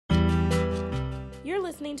You're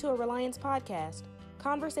listening to a RALIANCE podcast,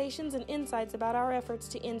 conversations and insights about our efforts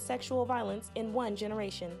to end sexual violence in one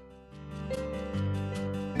generation.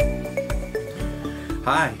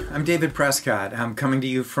 Hi, I'm David Prescott. I'm coming to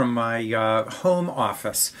you from my home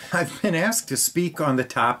office. I've been asked to speak on the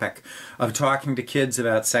topic of talking to kids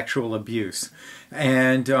about sexual abuse.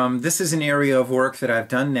 And this is an area of work that I've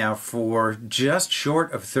done now for just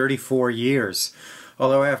short of 34 years.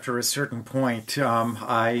 Although after a certain point,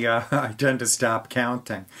 I tend to stop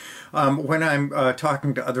counting. When I'm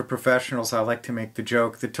talking to other professionals, I like to make the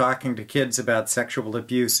joke that talking to kids about sexual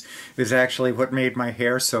abuse is actually what made my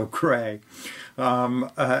hair so gray.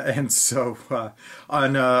 And so,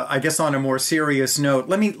 I guess on a more serious note,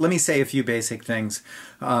 let me say a few basic things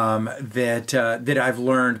that I've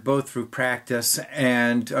learned both through practice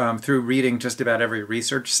and through reading just about every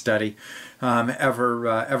research study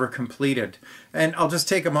ever completed. And I'll just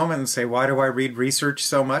take a moment and say, why do I read research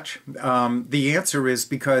so much? The answer is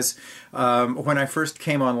because when I first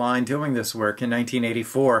came online doing this work in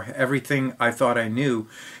 1984, everything I thought I knew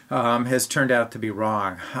has turned out to be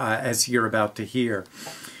wrong, as you're about to hear.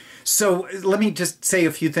 So let me just say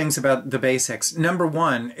a few things about the basics. Number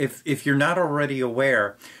one, if you're not already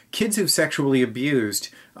aware, kids who've sexually abused,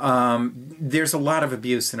 there's a lot of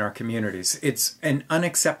abuse in our communities. It's an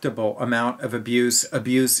unacceptable amount of abuse.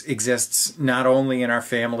 Abuse exists not only in our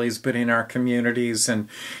families, but in our communities and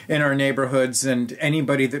in our neighborhoods. And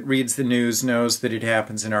anybody that reads the news knows that it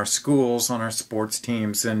happens in our schools, on our sports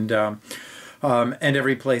teams, and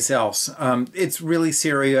every place else. It's really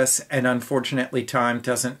serious, and unfortunately time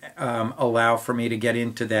doesn't allow for me to get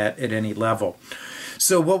into that at any level.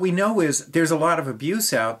 So what we know is there's a lot of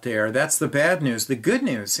abuse out there. That's the bad news. The good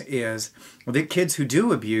news is that kids who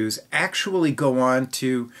do abuse actually go on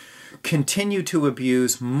to continue to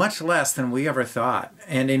abuse much less than we ever thought.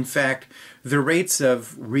 And in fact, the rates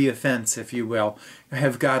of reoffense, if you will,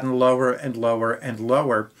 have gotten lower and lower and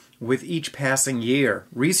lower with each passing year.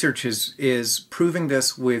 Research is proving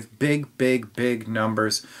this with big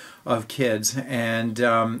numbers of kids, and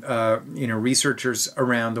researchers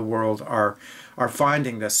around the world are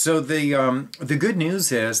finding this. So the good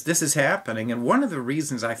news is this is happening, and one of the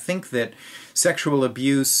reasons I think that sexual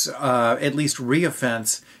abuse, at least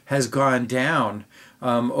reoffense, has gone down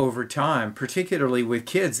over time, particularly with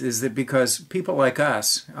kids, is that because people like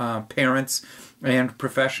us, parents and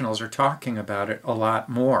professionals, are talking about it a lot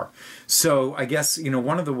more. So I guess,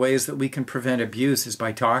 one of the ways that we can prevent abuse is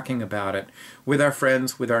by talking about it with our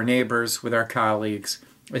friends, with our neighbors, with our colleagues,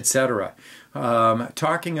 etc.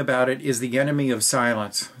 Talking about it is the enemy of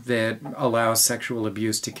silence that allows sexual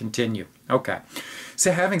abuse to continue. Okay.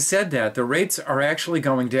 So having said that, the rates are actually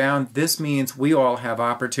going down. This means we all have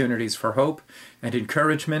opportunities for hope and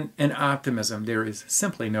encouragement and optimism. There is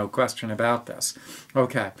simply no question about this.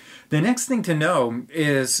 Okay. The next thing to know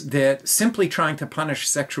is that simply trying to punish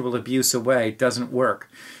sexual abuse away doesn't work.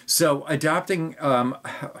 So adopting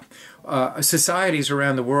societies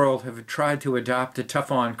around the world have tried to adopt a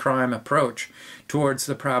tough-on-crime approach towards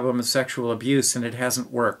the problem of sexual abuse, and it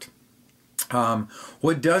hasn't worked.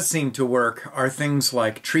 What does seem to work are things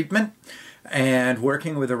like treatment and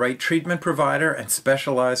working with the right treatment provider and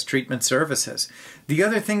specialized treatment services. The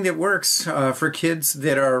other thing that works for kids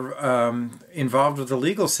that are involved with the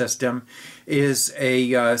legal system is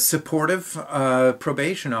a supportive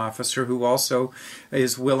probation officer who also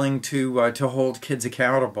is willing to hold kids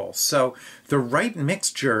accountable. So the right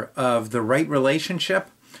mixture of the right relationship,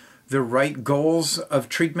 the right goals of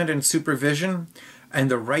treatment and supervision, and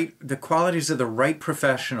the qualities of the right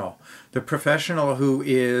professional. The professional who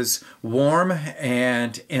is warm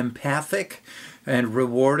and empathic and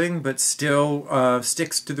rewarding, but still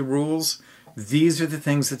sticks to the rules. These are the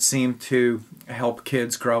things that seem to help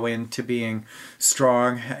kids grow into being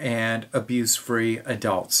strong and abuse-free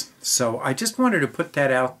adults. So I just wanted to put that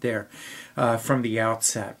out there from the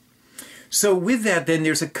outset. So with that, then,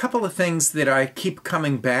 there's a couple of things that I keep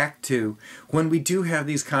coming back to when we do have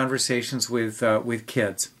these conversations with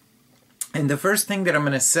kids. And the first thing that I'm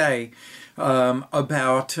going to say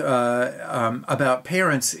about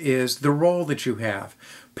parents is the role that you have.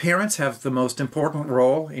 Parents have the most important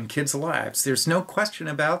role in kids' lives. There's no question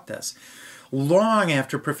about this. Long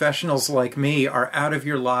after professionals like me are out of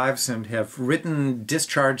your lives and have written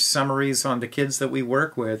discharge summaries on the kids that we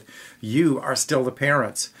work with, you are still the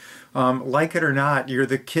parents. Like it or not, you're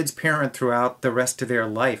the kid's parent throughout the rest of their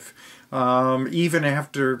life, even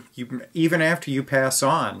after you pass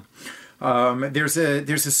on. There's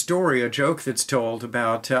a story, a joke that's told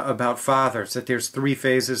about fathers, that there's 3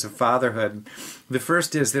 phases of fatherhood. The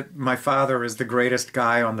first is that my father is the greatest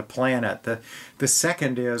guy on the planet. The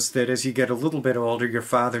second is that as you get a little bit older, your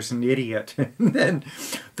father's an idiot. And then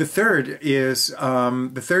the third is,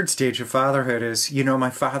 the third stage of fatherhood is, you know,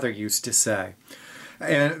 my father used to say.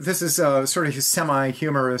 And this is sort of a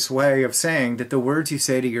semi-humorous way of saying that the words you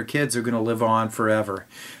say to your kids are going to live on forever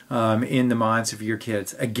in the minds of your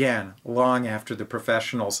kids. Again, long after the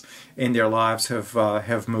professionals in their lives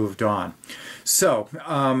have moved on. So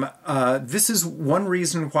this is one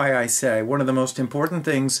reason why I say one of the most important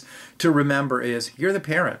things to remember is you're the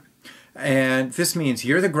parent. And this means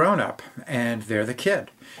you're the grown-up and they're the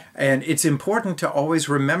kid. And it's important to always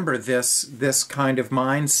remember this kind of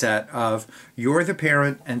mindset of you're the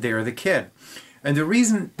parent and they're the kid. And the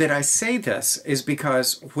reason that I say this is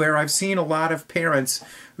because where I've seen a lot of parents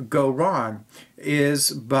go wrong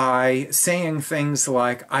is by saying things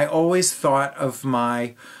like, I always thought of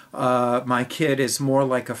my kid as more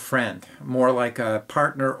like a friend, more like a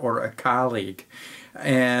partner or a colleague.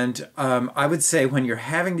 And I would say when you're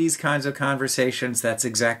having these kinds of conversations, that's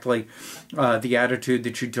exactly the attitude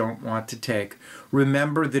that you don't want to take.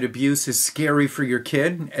 Remember that abuse is scary for your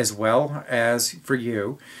kid as well as for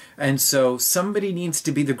you. And so somebody needs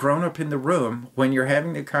to be the grown-up in the room when you're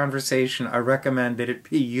having the conversation. I recommend that it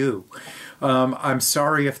be you. I'm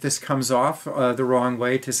sorry if this comes off the wrong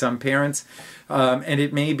way to some parents. And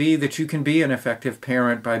it may be that you can be an effective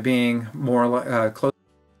parent by being more close.